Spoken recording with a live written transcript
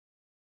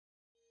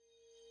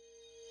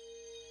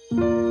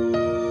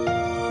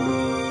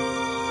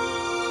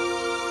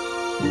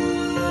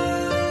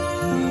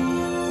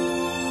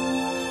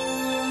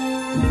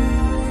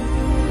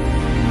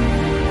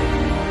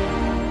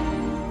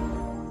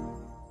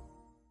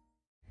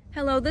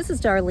Hello, this is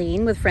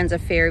Darlene with Friends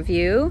of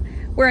Fairview.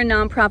 We're a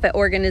nonprofit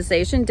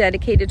organization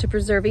dedicated to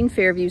preserving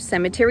Fairview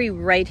Cemetery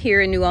right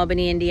here in New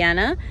Albany,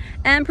 Indiana,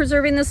 and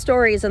preserving the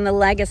stories and the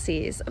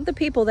legacies of the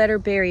people that are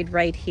buried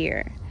right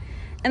here.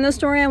 And the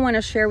story I want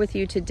to share with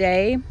you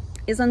today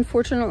is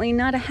unfortunately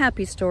not a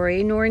happy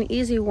story, nor an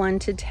easy one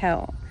to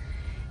tell.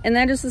 And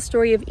that is the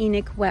story of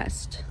Enoch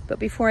West. But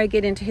before I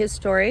get into his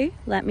story,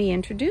 let me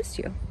introduce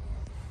you.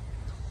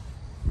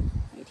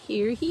 Right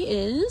here he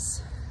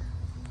is.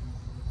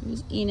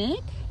 Here's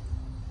Enoch.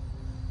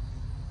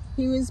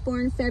 He was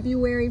born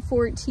February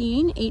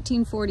 14,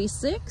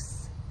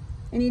 1846,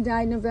 and he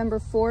died November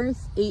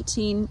 4th,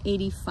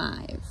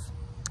 1885.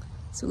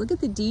 So look at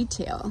the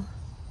detail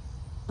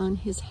on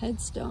his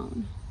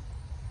headstone.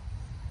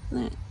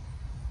 Isn't that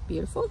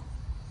beautiful?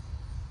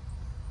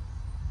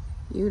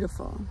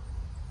 Beautiful.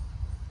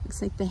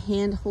 Looks like the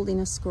hand holding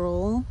a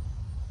scroll.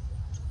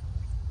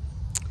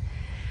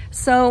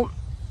 So,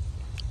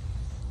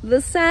 the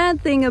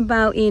sad thing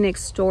about Enoch's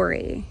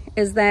story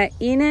is that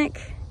Enoch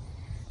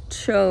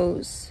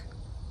chose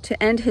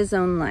to end his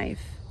own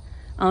life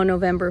on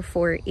November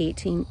 4,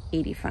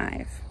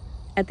 1885,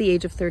 at the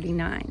age of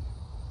 39.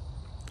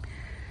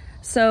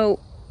 So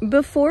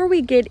before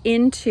we get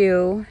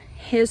into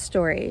his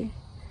story,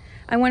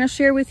 I want to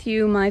share with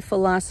you my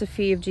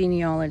philosophy of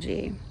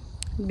genealogy,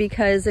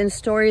 because in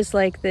stories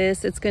like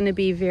this, it's going to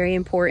be very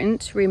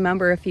important to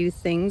remember a few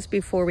things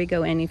before we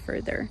go any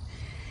further.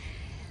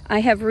 I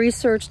have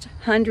researched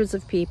hundreds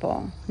of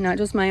people, not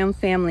just my own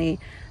family,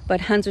 but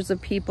hundreds of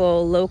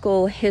people,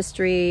 local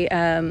history,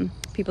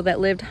 people that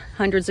lived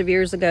hundreds of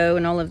years ago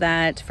and all of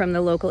that from the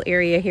local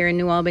area here in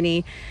New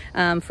Albany,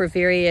 for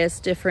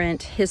various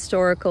different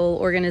historical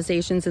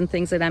organizations and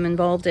things that I'm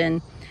involved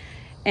in.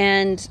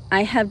 And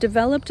I have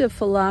developed a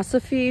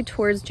philosophy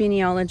towards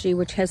genealogy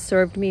which has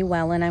served me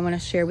well, and I want to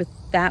share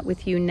that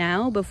with you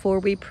now before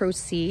we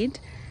proceed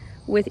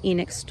with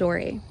Enoch's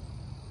story.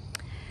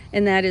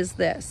 And that is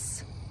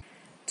this: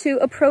 to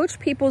approach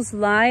people's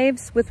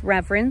lives with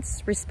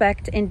reverence,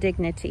 respect, and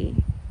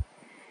dignity.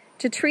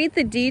 To treat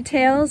the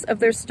details of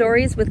their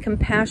stories with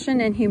compassion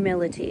and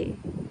humility.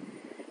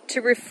 To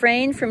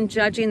refrain from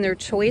judging their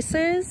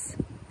choices,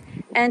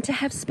 and to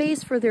have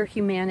space for their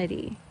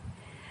humanity.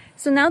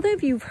 So now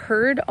that you've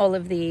heard all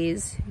of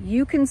these,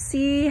 you can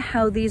see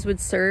how these would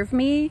serve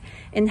me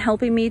in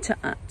helping me to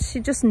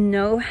just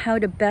know how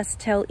to best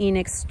tell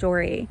Enoch's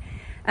story.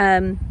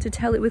 To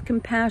tell it with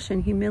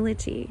compassion,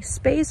 humility,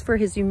 space for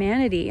his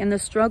humanity and the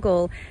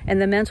struggle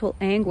and the mental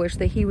anguish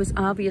that he was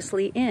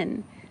obviously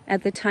in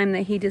at the time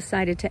that he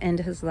decided to end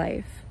his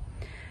life.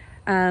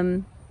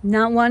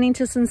 Not wanting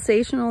to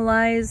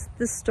sensationalize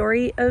the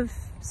story of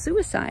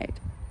suicide,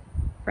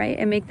 right?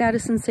 And make that a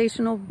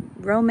sensational,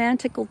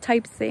 romantical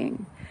type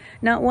thing.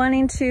 Not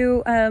wanting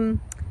to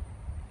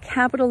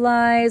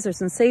capitalize or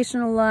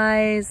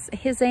sensationalize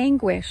his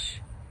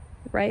anguish,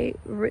 right?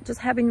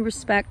 Just having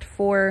respect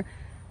for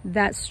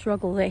that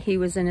struggle that he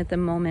was in at the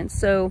moment.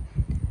 So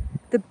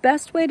the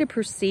best way to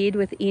proceed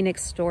with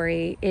Enoch's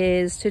story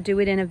is to do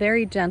it in a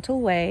very gentle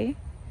way.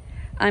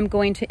 I'm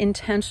going to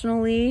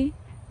intentionally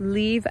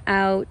leave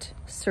out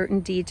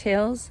certain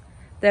details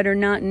that are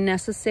not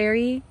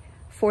necessary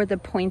for the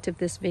point of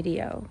this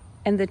video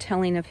and the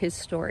telling of his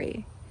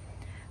story.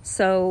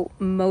 So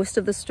most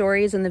of the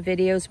stories and the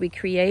videos we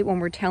create when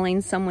we're telling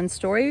someone's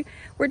story,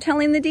 we're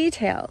telling the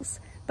details.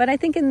 But I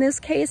think in this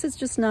case, it's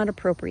just not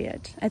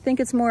appropriate. I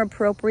think it's more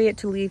appropriate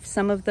to leave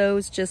some of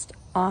those just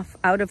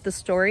out of the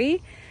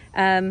story,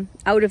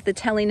 out of the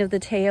telling of the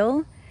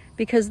tale,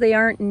 because they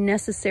aren't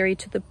necessary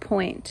to the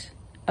point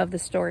of the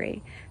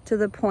story, to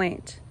the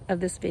point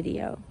of this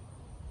video.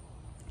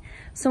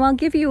 So I'll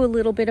give you a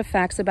little bit of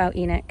facts about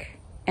Enoch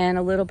and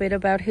a little bit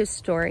about his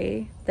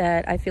story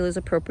that I feel is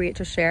appropriate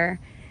to share.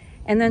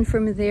 And then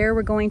from there,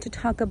 we're going to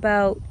talk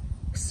about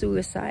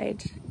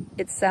suicide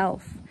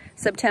itself.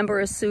 September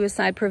is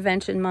Suicide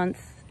Prevention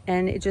Month,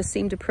 and it just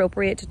seemed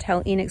appropriate to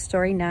tell Enoch's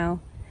story now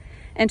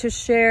and to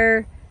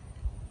share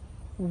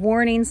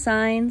warning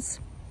signs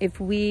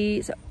if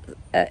we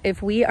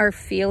are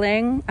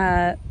feeling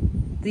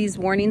these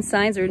warning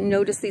signs or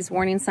notice these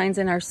warning signs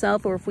in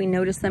ourselves, or if we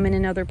notice them in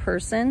another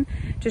person,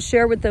 to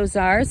share what those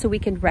are so we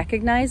can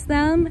recognize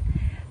them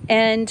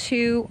and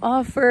to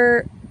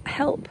offer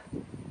help.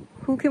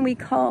 Who can we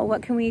call?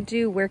 What can we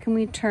do? Where can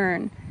we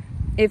turn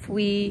if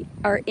we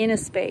are in a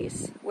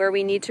space where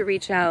we need to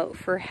reach out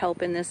for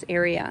help in this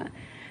area?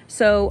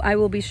 So I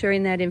will be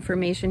sharing that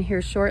information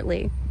here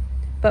shortly.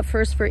 But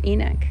first, for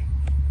Enoch,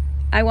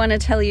 I want to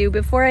tell you,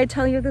 before I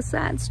tell you the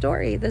sad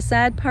story, the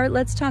sad part,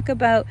 let's talk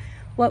about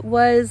what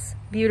was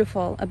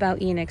beautiful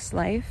about Enoch's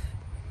life.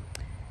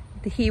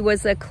 He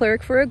was a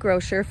clerk for a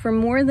grocer for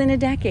more than a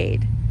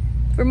decade.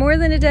 For more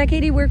than a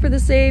decade, he worked for the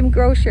same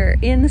grocer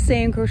in the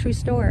same grocery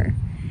store.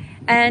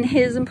 And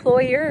his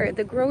employer,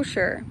 the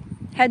grocer,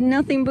 had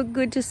nothing but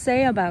good to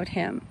say about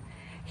him.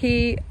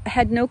 He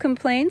had no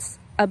complaints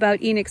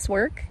about Enoch's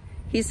work.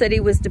 He said he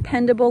was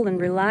dependable and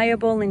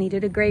reliable, and he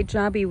did a great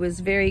job. He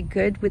was very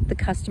good with the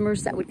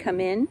customers that would come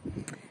in.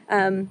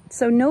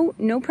 So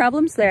no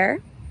problems there.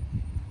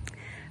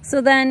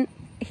 So then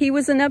he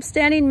was an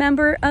upstanding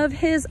member of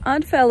his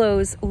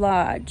Oddfellows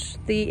Lodge,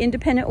 the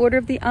Independent Order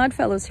of the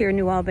Oddfellows here in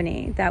New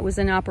Albany. That was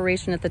in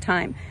operation at the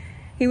time.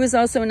 He was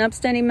also an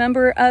upstanding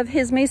member of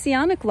his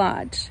Masonic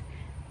Lodge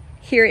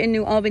here in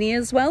New Albany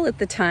as well at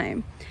the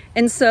time.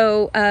 And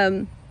so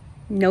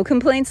no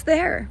complaints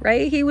there,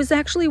 right? He was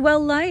actually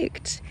well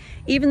liked,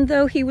 even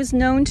though he was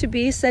known to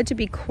be said to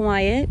be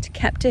quiet,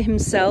 kept to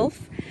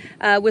himself,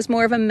 was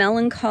more of a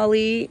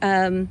melancholy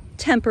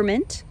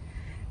temperament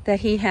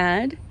that he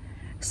had.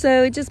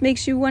 So it just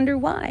makes you wonder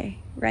why,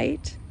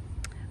 right?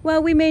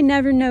 Well, we may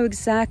never know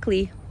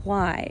exactly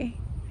why.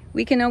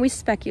 We can always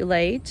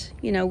speculate,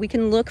 you know, we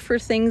can look for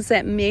things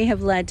that may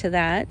have led to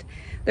that.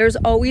 There's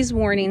always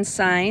warning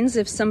signs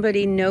if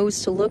somebody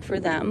knows to look for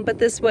them, but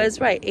this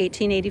was, right,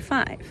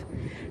 1885.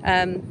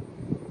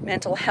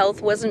 Mental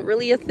health wasn't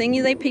really a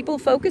thing that people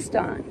focused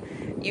on.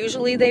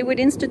 Usually they would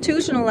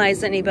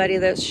institutionalize anybody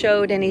that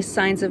showed any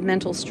signs of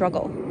mental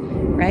struggle,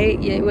 right?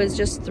 It was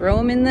just throw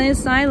them in the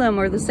asylum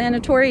or the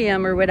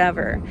sanatorium or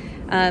whatever,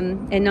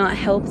 and not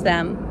help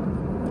them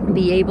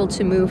be able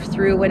to move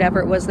through whatever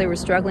it was they were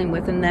struggling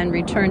with and then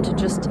return to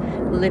just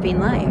living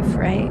life,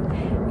 right?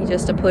 You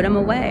just to put them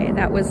away.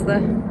 That was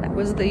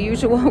the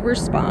usual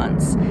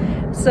response.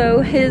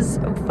 So his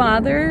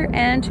father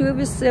and two of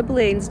his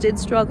siblings did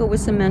struggle with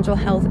some mental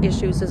health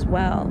issues as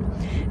well.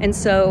 And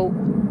so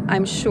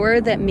I'm sure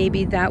that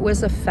maybe that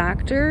was a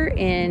factor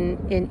in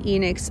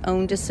Enoch's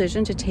own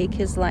decision to take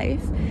his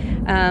life.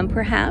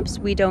 Perhaps,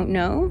 we don't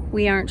know.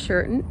 We aren't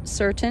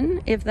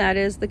certain if that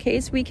is the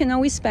case. We can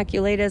always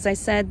speculate, as I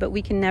said, but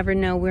we can never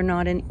know.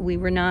 We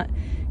were not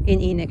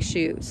in Enoch's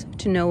shoes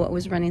to know what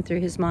was running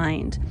through his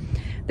mind.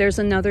 There's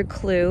another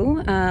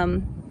clue.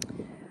 An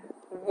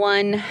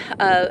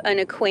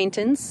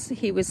acquaintance,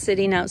 he was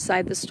sitting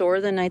outside the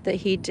store the night that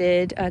he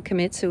did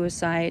commit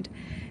suicide,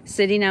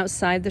 sitting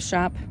outside the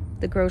shop,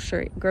 the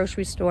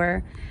grocery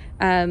store,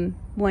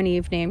 one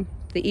evening,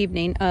 the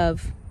evening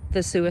of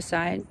the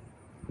suicide.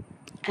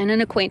 And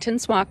an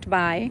acquaintance walked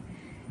by.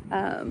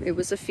 It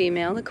was a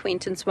female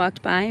acquaintance,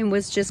 walked by and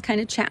was just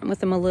kind of chatting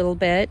with him a little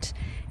bit.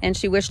 And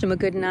she wished him a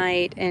good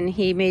night. And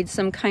he made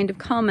some kind of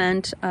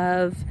comment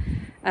of,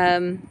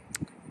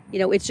 you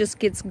know, it just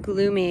gets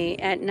gloomy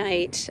at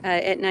night.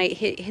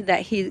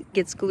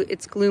 It's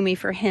gloomy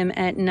for him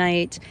at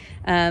night.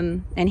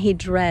 And he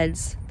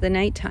dreads the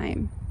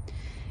nighttime.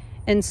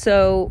 And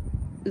so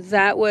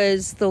that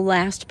was the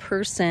last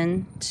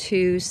person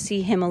to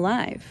see him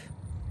alive.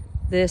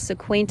 This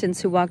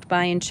acquaintance who walked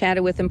by and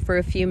chatted with him for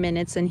a few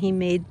minutes, and he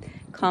made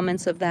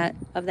comments of that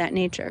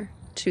nature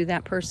to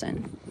that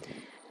person.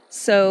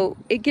 So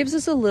it gives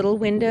us a little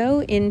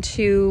window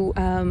into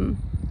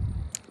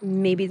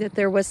maybe that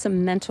there was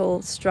some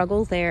mental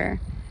struggle there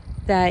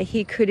that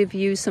he could have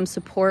used some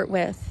support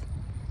with.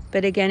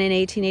 But again, in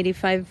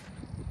 1885,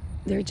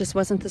 there just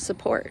wasn't the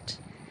support.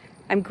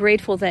 I'm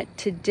grateful that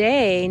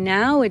today,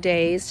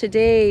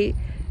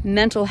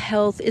 mental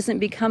health isn't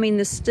becoming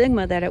the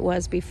stigma that it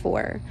was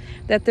before.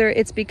 That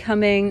it's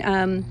becoming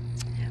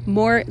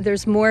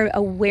there's more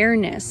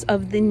awareness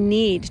of the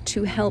need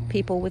to help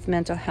people with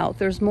mental health.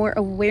 There's more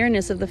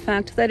awareness of the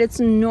fact that it's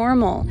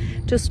normal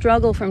to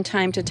struggle from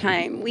time to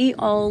time. We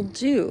all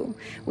do.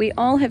 We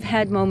all have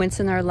had moments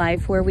in our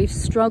life where we've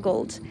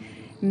struggled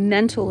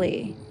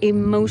mentally,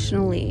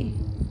 emotionally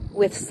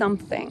with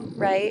something,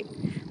 right?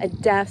 A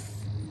death,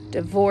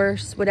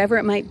 divorce, whatever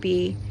it might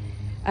be.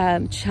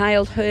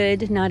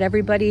 Childhood, not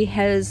everybody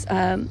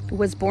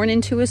was born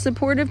into a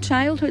supportive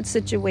childhood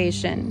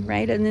situation,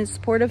 right? And a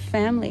supportive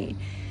family.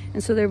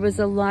 And so there was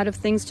a lot of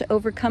things to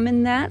overcome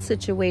in that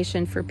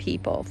situation for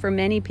people. For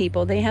many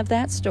people, they have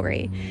that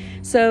story.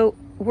 So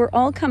we're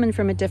all coming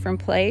from a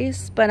different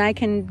place, but I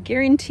can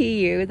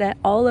guarantee you that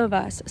all of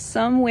us,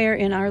 somewhere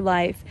in our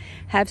life,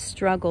 have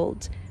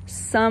struggled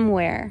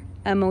somewhere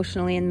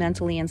emotionally and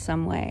mentally in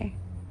some way.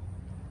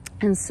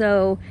 And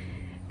so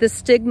the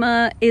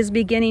stigma is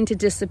beginning to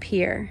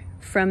disappear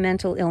from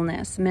mental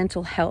illness,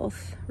 mental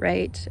health,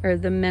 right? Or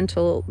the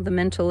mental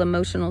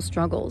emotional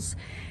struggles.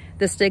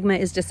 The stigma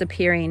is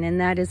disappearing, and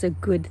that is a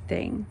good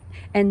thing.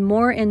 And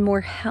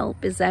more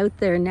help is out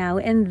there now,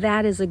 and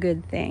that is a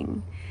good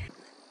thing.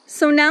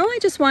 So now I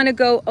just want to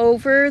go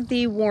over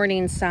the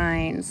warning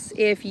signs.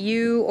 If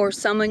you or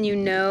someone you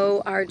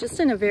know are just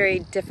in a very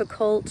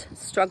difficult,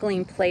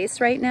 struggling place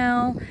right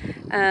now,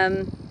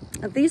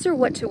 these are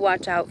what to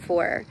watch out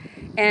for.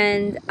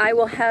 And I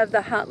will have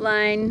the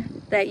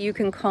hotline that you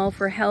can call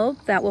for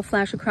help. That will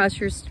flash across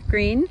your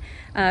screen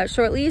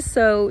shortly,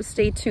 so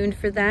stay tuned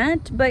for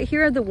that. But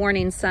here are the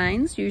warning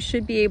signs. You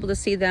should be able to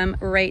see them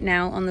right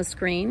now on the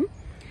screen.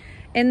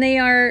 And they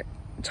are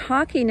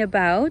talking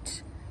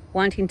about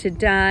wanting to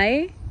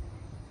die,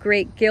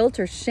 great guilt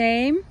or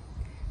shame,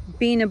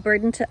 being a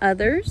burden to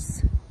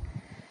others,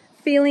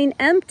 feeling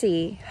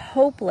empty,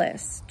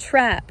 hopeless,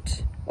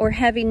 trapped, or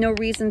having no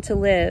reason to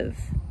live,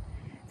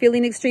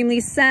 feeling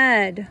extremely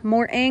sad,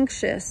 more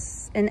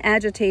anxious and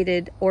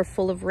agitated or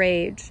full of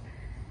rage,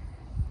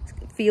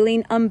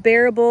 feeling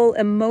unbearable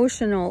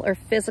emotional or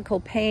physical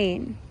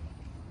pain,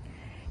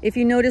 If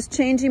you notice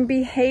changing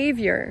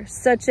behavior,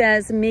 such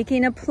as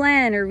making a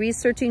plan or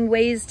researching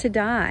ways to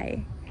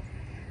die,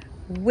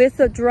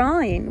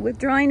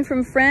 withdrawing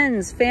from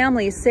friends,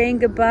 family, saying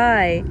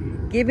goodbye,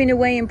 giving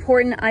away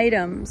important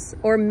items,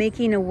 or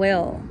making a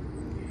will.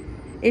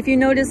 If you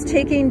notice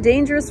taking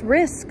dangerous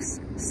risks,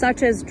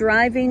 such as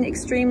driving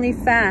extremely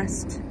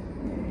fast,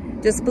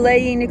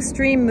 displaying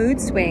extreme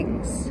mood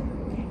swings,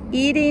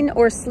 eating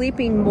or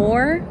sleeping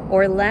more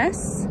or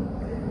less,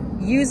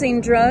 using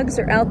drugs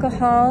or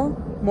alcohol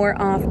more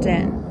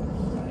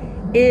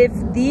often. If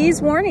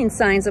these warning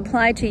signs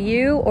apply to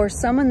you or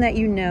someone that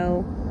you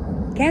know,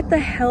 get the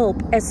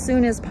help as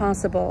soon as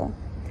possible,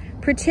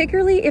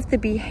 particularly if the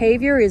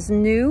behavior is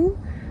new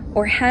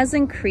or has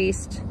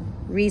increased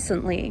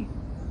recently.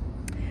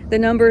 The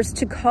numbers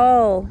to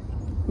call: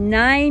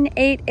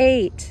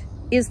 988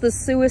 is the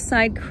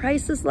Suicide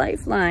Crisis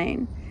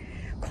Lifeline.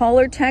 Call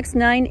or text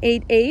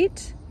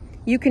 988.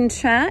 You can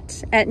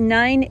chat at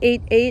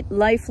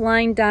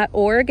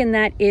 988lifeline.org, and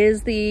that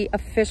is the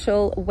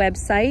official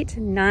website,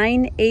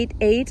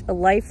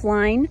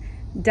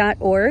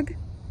 988lifeline.org.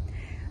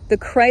 The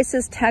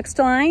crisis text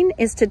line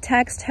is to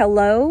text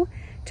hello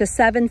to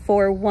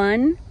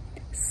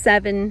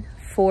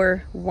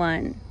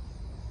 741-741.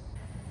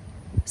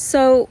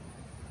 So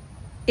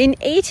in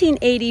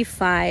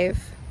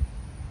 1885,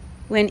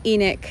 when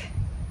Enoch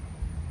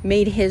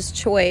made his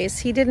choice,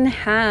 he didn't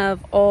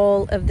have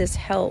all of this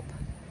help.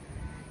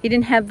 He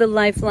didn't have the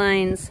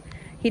lifelines.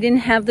 He didn't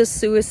have the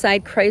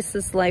Suicide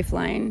Crisis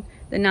Lifeline,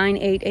 the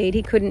 988.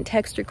 He couldn't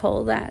text or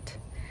call that.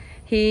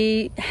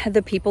 He had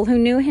the people who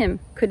knew him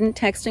couldn't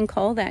text and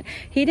call that.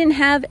 He didn't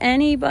have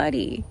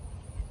anybody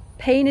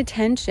paying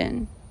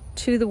attention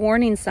to the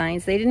warning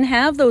signs. They didn't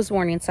have those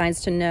warning signs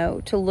to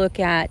know, to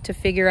look at, to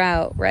figure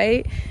out,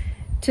 right?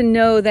 To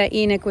know that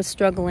Enoch was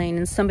struggling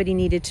and somebody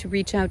needed to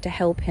reach out to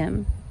help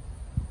him.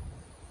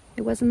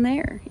 It wasn't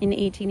there in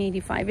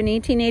 1885. In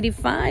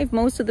 1885,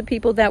 most of the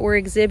people that were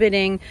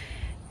exhibiting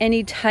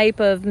any type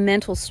of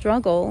mental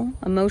struggle,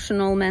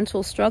 emotional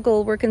mental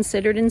struggle, were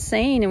considered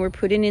insane and were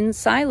put in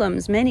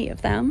asylums, many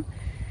of them.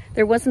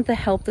 There wasn't the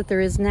help that there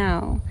is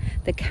now.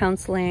 The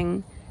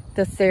counseling,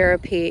 the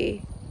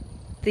therapy,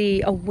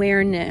 the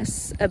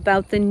awareness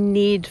about the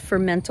need for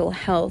mental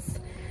health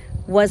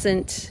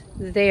wasn't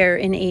there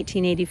in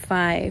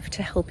 1885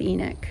 to help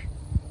Enoch.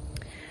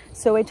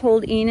 So I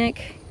told Enoch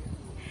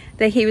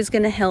that he was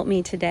going to help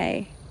me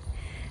today,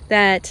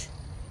 that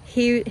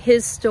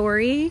his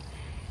story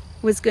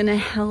was going to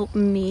help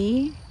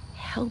me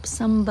help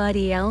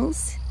somebody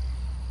else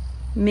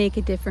make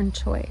a different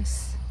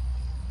choice.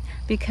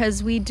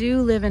 Because we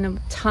do live in a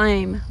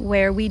time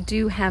where we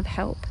do have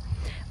help.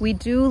 We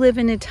do live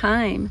in a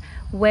time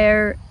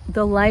where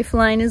the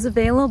lifeline is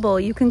available.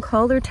 You can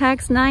call or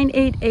text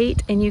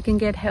 988 and you can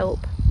get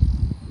help.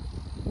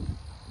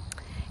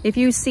 If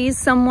you see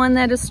someone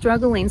that is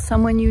struggling,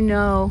 someone you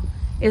know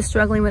is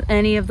struggling with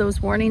any of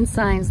those warning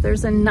signs,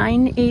 there's a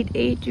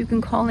 988 you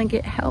can call and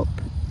get help.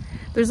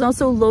 There's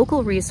also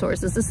local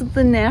resources. This is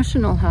the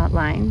national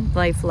hotline,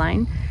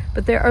 lifeline,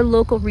 but there are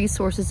local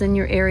resources in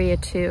your area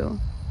too.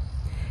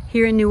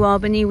 Here in New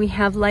Albany, we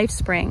have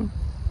LifeSpring.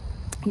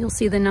 You'll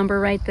see the number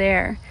right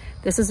there.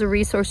 This is a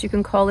resource you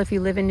can call if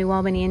you live in New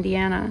Albany,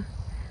 Indiana,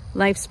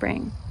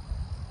 LifeSpring.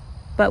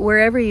 But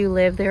wherever you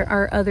live, there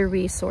are other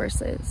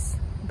resources.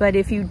 But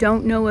if you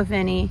don't know of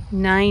any,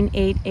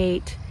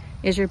 988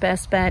 is your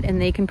best bet,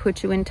 and they can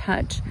put you in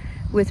touch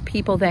with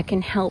people that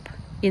can help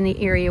in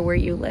the area where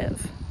you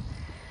live.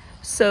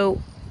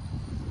 So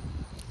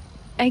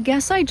I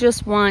guess I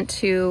just want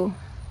to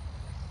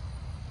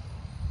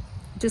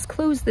just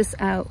close this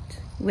out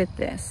with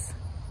this.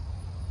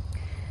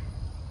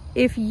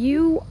 If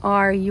you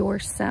are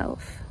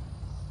yourself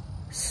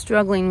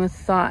struggling with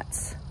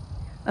thoughts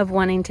of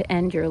wanting to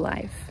end your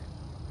life,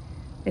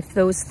 if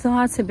those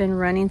thoughts have been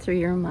running through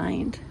your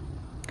mind,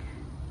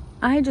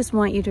 I just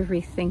want you to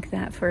rethink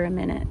that for a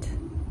minute.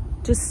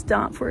 Just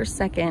stop for a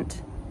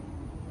second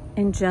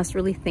and just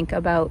really think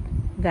about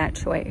that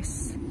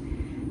choice.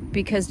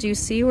 Because do you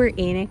see where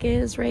Enoch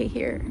is right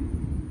here?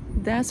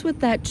 That's what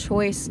that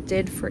choice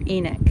did for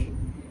Enoch.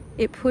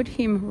 It put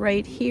him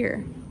right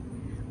here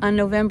on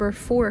November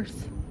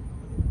 4th,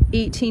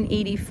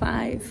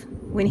 1885,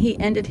 when he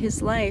ended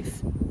his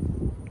life.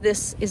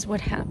 This is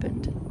what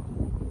happened.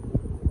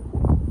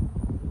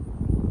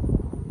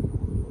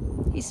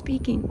 He's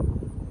speaking.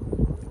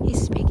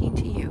 He's speaking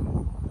to you.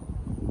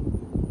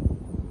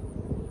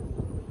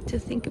 To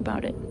think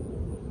about it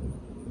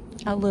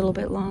a little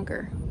bit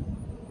longer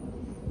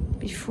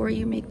before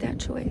you make that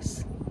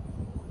choice,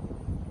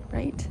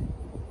 right?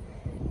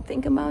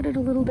 Think about it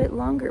a little bit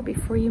longer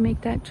before you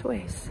make that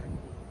choice.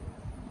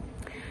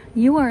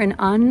 You are an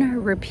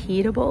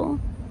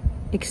unrepeatable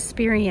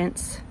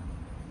experience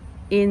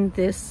in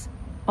this,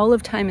 all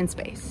of time and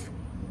space.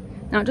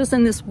 Not just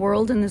in this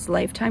world, in this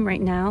lifetime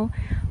right now,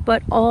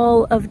 but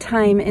all of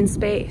time and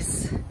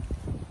space.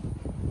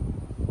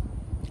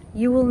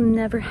 You will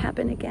never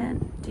happen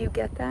again. Do you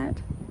get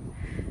that?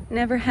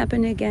 Never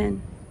happen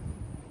again.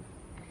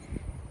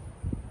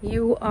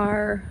 You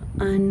are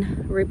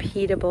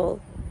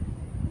unrepeatable,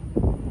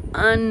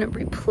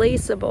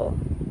 unreplaceable.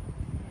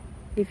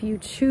 If you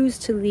choose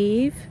to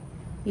leave,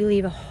 you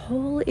leave a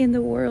hole in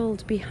the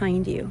world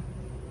behind you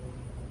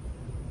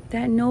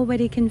that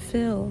nobody can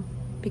fill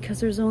because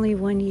there's only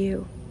one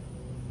you.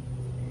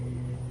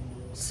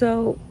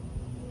 So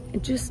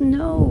just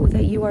know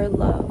that you are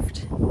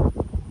loved.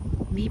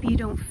 Maybe you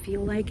don't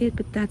feel like it,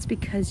 but that's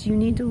because you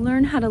need to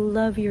learn how to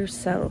love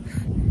yourself.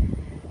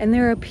 And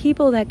there are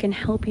people that can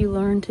help you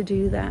learn to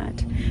do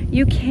that.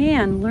 You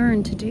can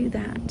learn to do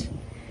that.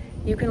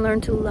 You can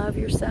learn to love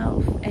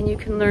yourself, and you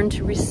can learn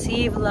to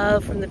receive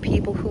love from the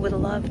people who would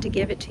love to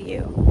give it to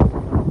you.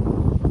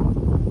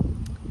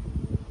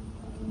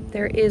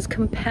 There is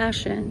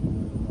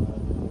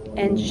compassion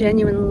and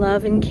genuine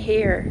love and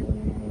care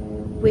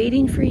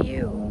waiting for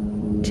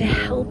you to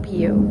help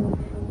you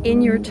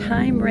in your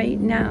time right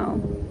now.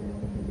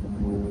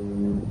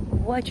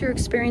 What you're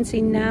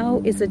experiencing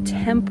now is a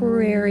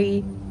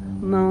temporary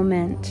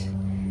moment,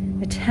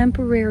 a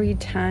temporary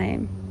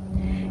time.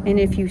 And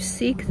if you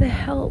seek the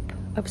help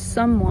of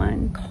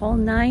someone, call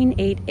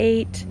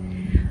 988,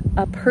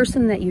 a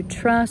person that you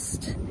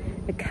trust,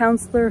 a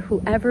counselor,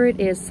 whoever it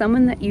is,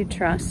 someone that you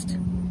trust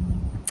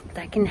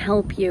that can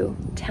help you.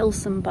 Tell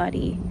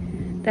somebody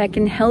that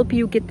can help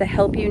you get the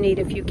help you need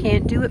if you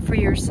can't do it for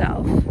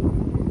yourself.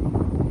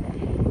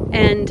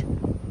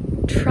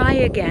 And try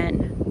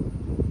again.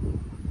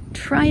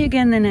 Try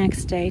again the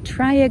next day.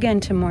 Try again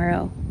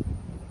tomorrow.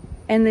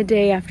 And the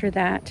day after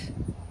that.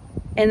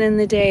 And then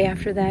the day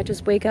after that,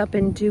 just wake up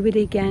and do it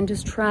again.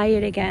 Just try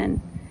it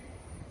again,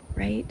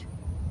 right?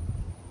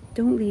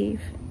 Don't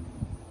leave.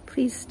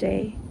 Please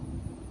stay,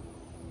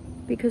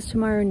 because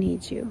tomorrow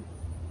needs you.